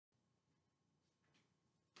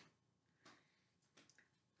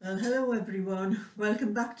Well, hello everyone,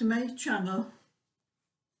 welcome back to my channel.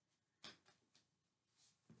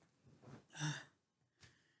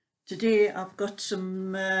 Today I've got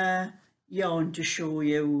some yarn to show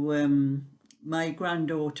you. My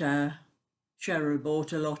granddaughter Cheryl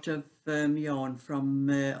bought a lot of yarn from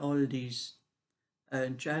Aldi's,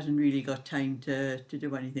 and she hasn't really got time to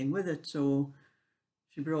do anything with it, so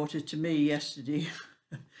she brought it to me yesterday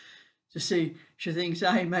to see. She thinks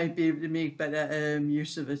I might be able to make better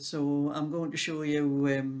use of it, so I'm going to show you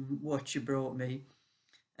what she brought me.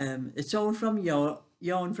 It's all from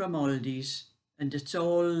yarn from Aldi's, and it's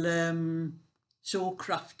all So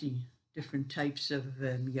Crafty, different types of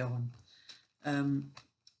yarn.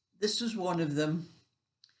 This is one of them.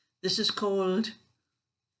 This is called,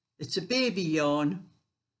 it's a baby yarn,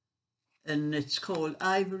 and it's called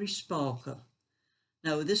Ivory Sparkle.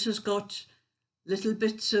 Now this has got little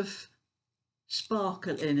bits of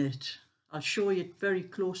sparkle in it. I'll show you it very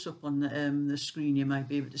close up on the screen. You might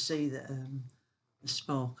be able to see the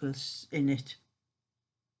sparkles in it.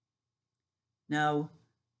 Now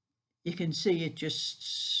you can see it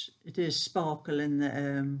is sparkle in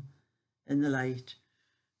the light.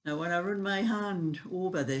 Now when I run my hand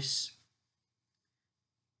over this,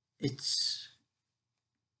 it's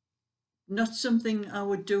not something I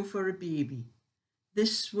would do for a baby.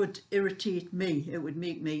 This would irritate me, it would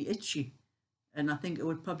make me itchy, and I think it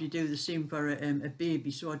would probably do the same for a baby,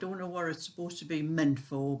 so I don't know what it's supposed to be meant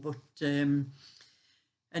for, but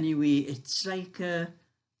anyway, it's like a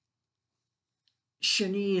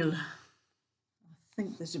chenille. I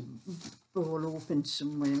think there's a ball open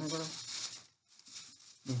somewhere.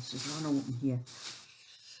 Yes, there's one open here.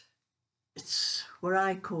 It's what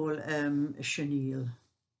I call a chenille,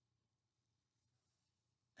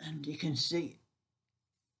 and you can see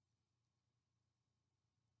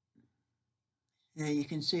there, you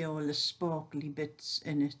can see all the sparkly bits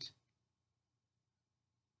in it,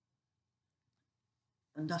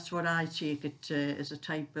 and that's what I take it as a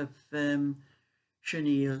type of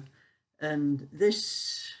chenille. And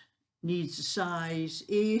this needs a size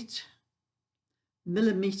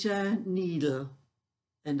 8mm needle,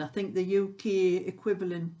 and I think the UK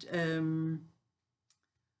equivalent to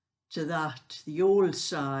that, the old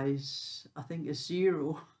size, I think is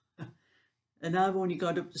 0. And I've only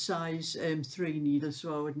got up to size 3 needles,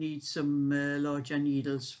 so I would need some larger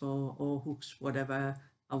needles or hooks, whatever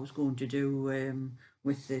I was going to do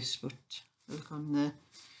with this. But look on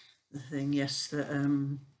the thing, yes,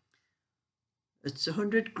 it's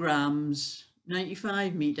 100 grams,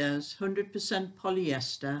 95 meters, 100%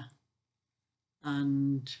 polyester,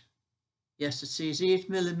 and yes, it says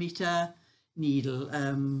 8mm needle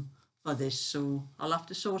for this, so I'll have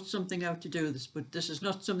to sort something out to do this, but this is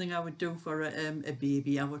not something I would do for a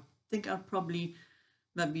baby. I would think I'd probably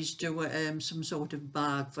maybe do some sort of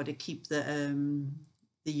bag for to keep the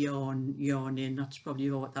yarn in. That's probably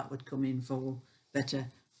what that would come in for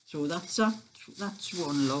better. So that's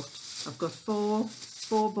one lot. I've got four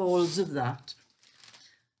balls of that,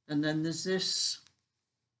 and then there's this.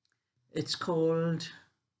 It's called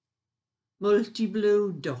Multi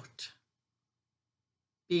Blue Dot.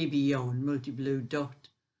 Baby yarn, Multi Blue Dot,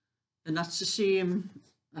 and that's the same.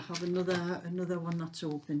 I have another one that's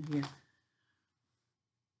open here.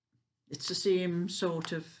 It's the same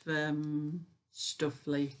sort of stuff,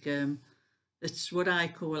 like it's what I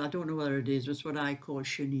call, I don't know whether it is, but it's what I call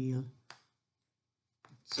chenille.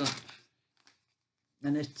 So,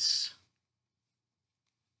 and it's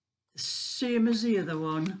the same as the other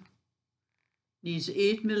one. Needs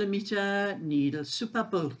 8mm needle, super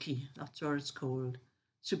bulky, that's what it's called.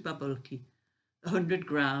 Super bulky, 100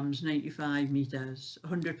 grams, 95 meters,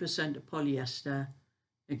 100% of polyester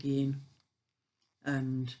again,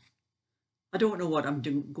 and I don't know what I'm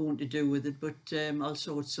going to do with it, but I'll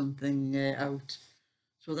sort something out.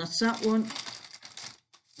 So that's that one,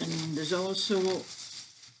 and there's also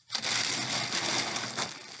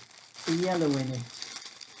a yellow in it.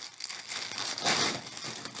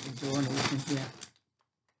 There's one open here.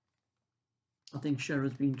 I think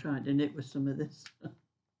Cheryl's been trying to knit with some of this.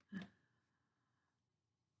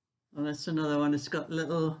 And that's another one. It's got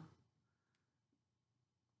little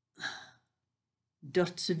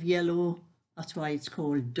dots of yellow. That's why it's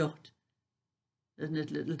called dot, isn't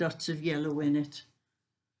it? Little dots of yellow in it.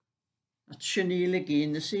 That's chenille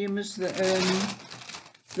again, the same as the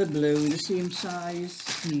blue, the same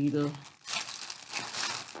size needle,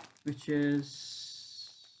 which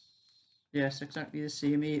is, yes, exactly the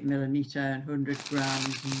same, 8mm and 100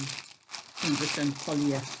 grams and 100%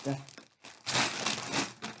 polyester.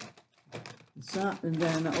 That's that, and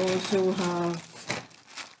then I also have,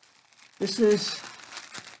 this is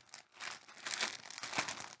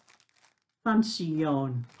fancy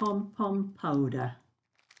yarn, pom-pom powder.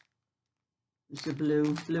 It's the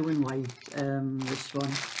blue and white, this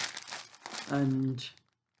one. And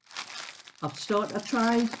I thought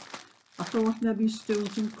maybe doing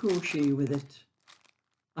some crochet with it.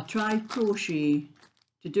 I tried to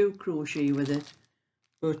do crochet with it,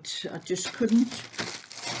 but I just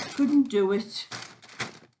couldn't do it.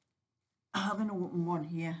 I have an open one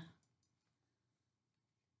here.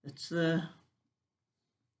 It's the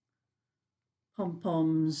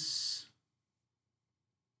pom-poms.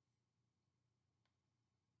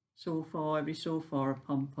 So far a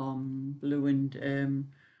pom-pom, blue and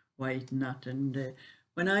white and that. And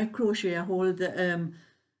when I crochet, I hold the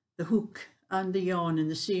hook and the yarn in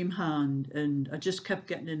the same hand, and I just kept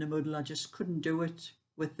getting in the muddle. I just couldn't do it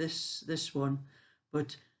with this one.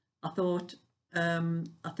 But I thought,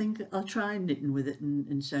 I think I'll try knitting with it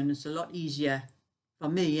and sound. It's a lot easier for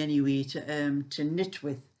me anyway to knit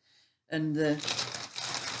with. And the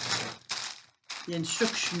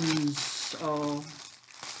instructions are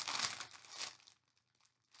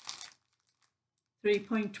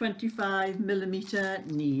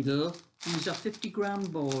 3.25mm needle. These are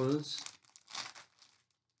 50-gram balls,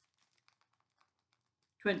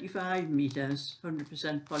 25 meters,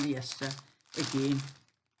 100% polyester again.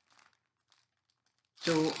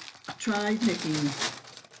 So I tried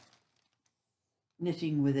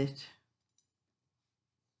knitting with it,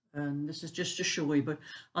 and this is just to show you, but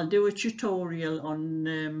I'll do a tutorial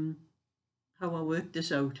on how I worked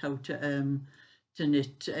this out, how to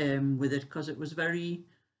knit with it, because it was I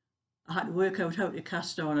had to work out how to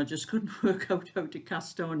cast on. I just couldn't work out how to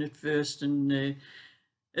cast on at first, and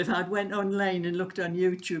if I'd went online and looked on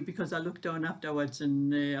YouTube, because I looked on afterwards,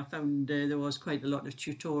 and I found there was quite a lot of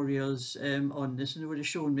tutorials on this, and it would have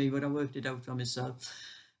shown me, but I worked it out for myself.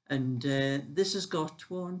 And this has got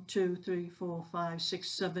 1, 2, 3, 4, 5, 6,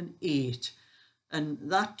 7, 8, and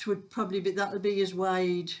that would probably that'll be as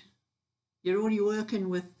wide. You're only working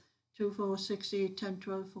with 2, 4, 6, 8, 10,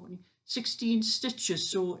 12, 14, 16 stitches,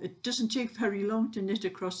 so it doesn't take very long to knit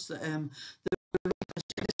across the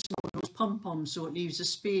those pom-poms, so it leaves a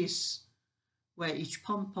space where each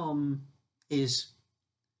pom-pom is.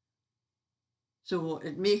 So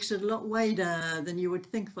it makes it a lot wider than you would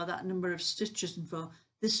think for that number of stitches, and for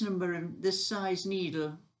this number and this size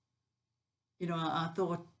needle. You know, I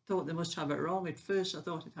thought they must have it wrong at first. I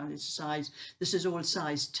thought it had its size. This is all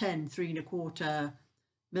size 10,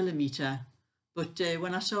 3.25mm. But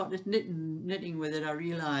when I started knitting with it, I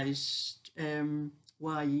realised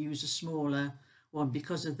why you use a smaller one,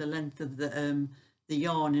 because of the length of the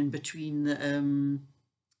yarn in between the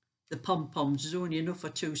pom-poms. There's only enough for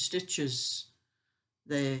 2 stitches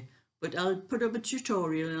there. But I'll put up a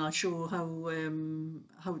tutorial and I'll show how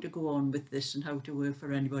to go on with this and how to work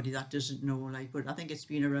for anybody that doesn't know. But I think it's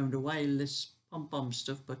been around a while, this pom-pom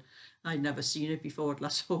stuff, but I'd never seen it before till I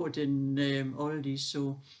saw it in Aldi.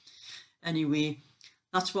 So anyway,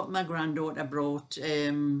 that's what my granddaughter brought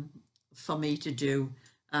for me to do.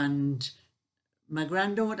 And my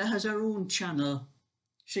granddaughter has her own channel.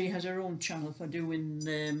 She has her own channel for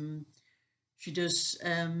doing, she does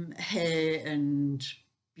hair and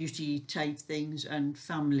beauty type things and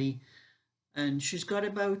family. And she's got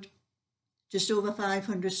about just over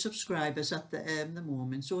 500 subscribers at the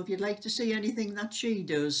moment. So if you'd like to see anything that she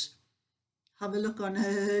does, have a look on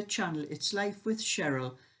her channel. It's Life with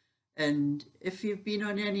Cheryl. And if you've been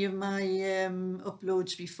on any of my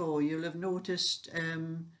uploads before, you'll have noticed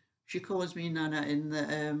she calls me Nana in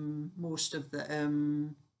the most of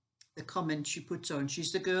the comments she puts on.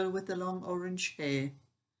 She's the girl with the long orange hair.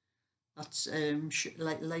 That's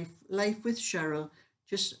like Life with Cheryl.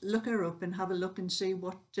 Just look her up and have a look and see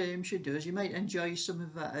what she does. You might enjoy some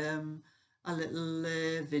of her little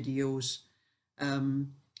videos.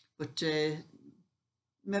 But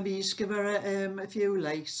maybe just give her a few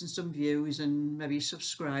likes and some views, and maybe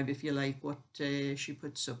subscribe if you like what she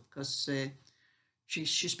puts up, because she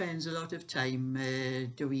spends a lot of time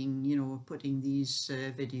doing, you know, putting these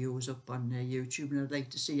videos up on YouTube, and I'd like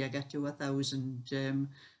to see her get to 1,000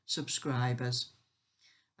 subscribers.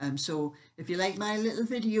 So if you like my little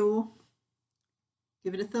video,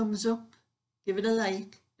 give it a thumbs up, give it a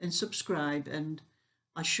like and subscribe, and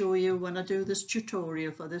I'll show you when I do this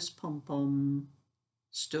tutorial for this pom-pom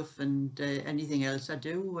stuff and anything else I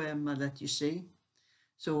do, I'll let you see.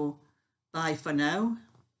 So bye for now.